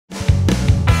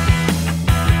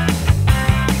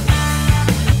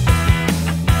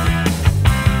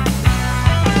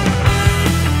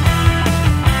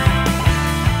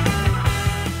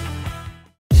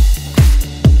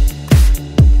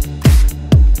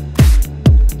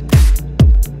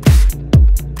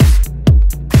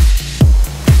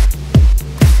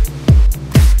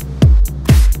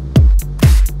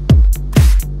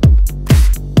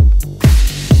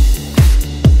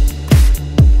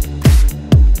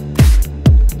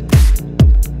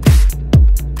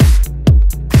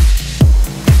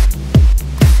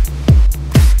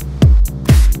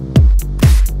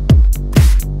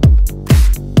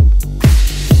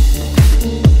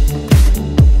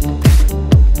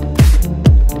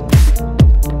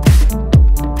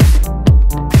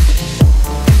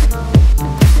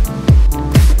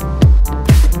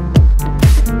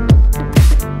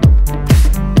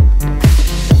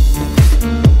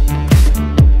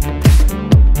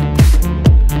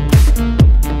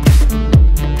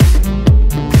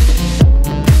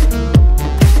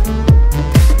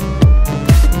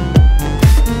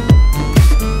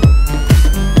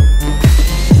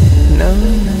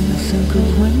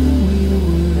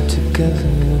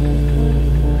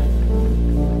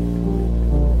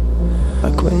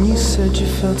you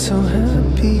felt so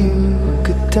happy you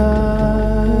could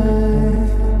die.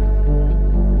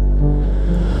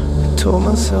 I told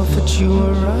myself that you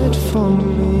were right for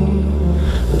me,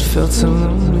 but felt so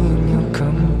lonely in your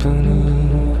company.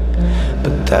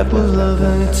 But that was love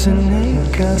and it's an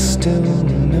ache I still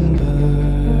remember.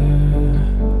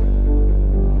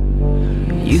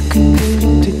 You can get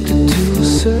addicted to a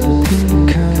certain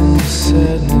kind of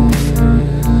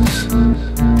sadness,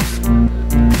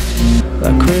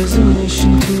 like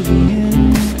resignation to the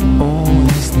end,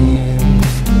 always the end.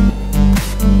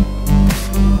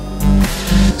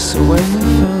 So when we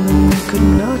found that we could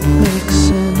not make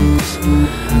sense,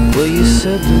 well, you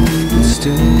said that we would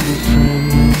still be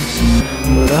friends.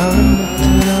 But I'll admit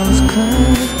that I was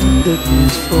glad that it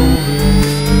was over.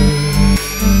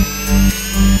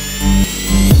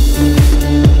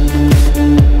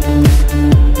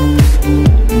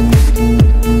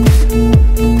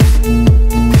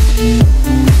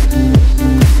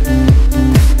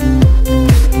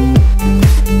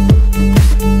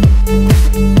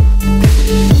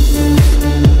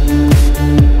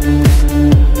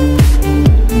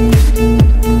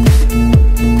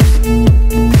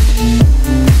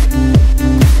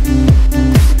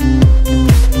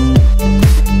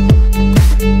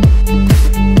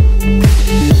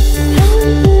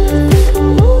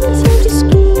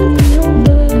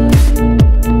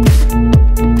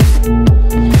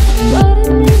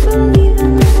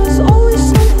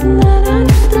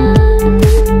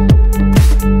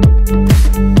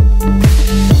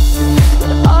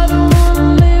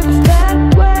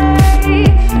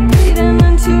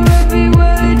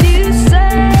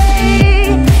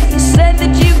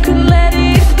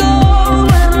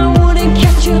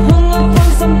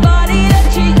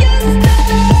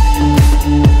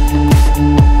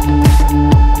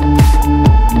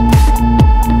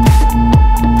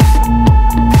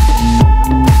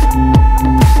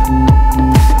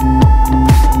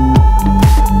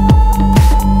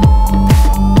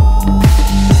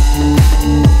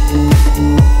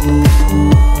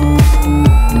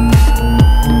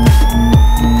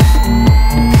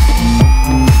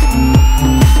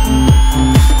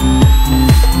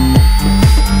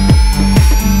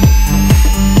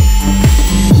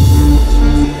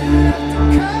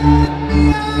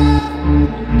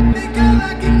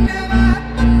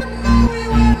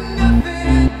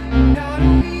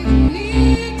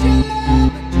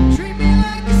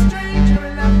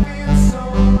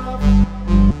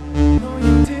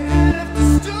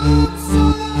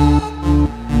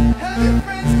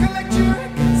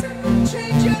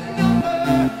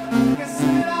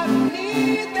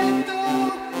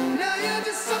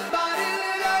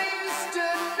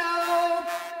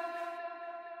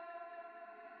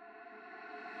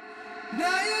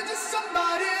 Now you're just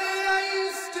somebody that I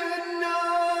used to know.